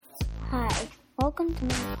Welcome to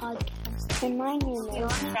my podcast, and my name is,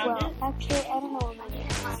 actually, I don't know what my name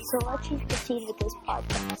is, so let's just proceed with this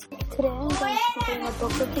podcast. Today I'm going to be doing a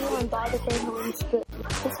book review on By the Great Horn Spoon.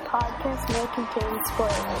 This podcast may contain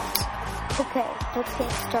spoilers. Okay, let's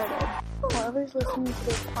get started. Whoever's listening to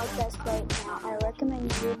this podcast right now, I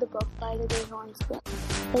recommend you read the book By the Great Horn Spoon.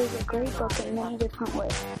 It is a great book in many different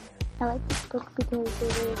ways. I like this book because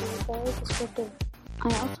it is very descriptive. I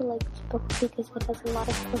also like this book because it has a lot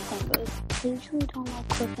of cliffhangers. I usually don't like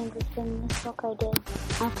cliffhangers, but in this book I did.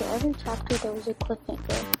 After every chapter there was a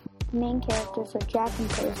cliffhanger. The main characters are Jack and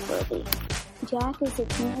Praiseworthy. Jack is a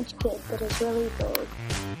teenage kid that is really brave.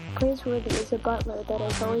 Praiseworthy is a butler that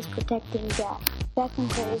is always protecting Jack. Jack and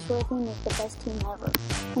Praiseworthy make the best team ever.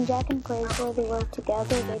 When Jack and Praiseworthy work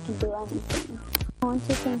together, they can do anything. I want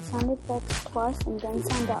to thank Sound Effects Plus and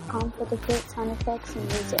bensound.com for the great sound effects and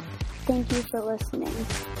music. Thank you for listening.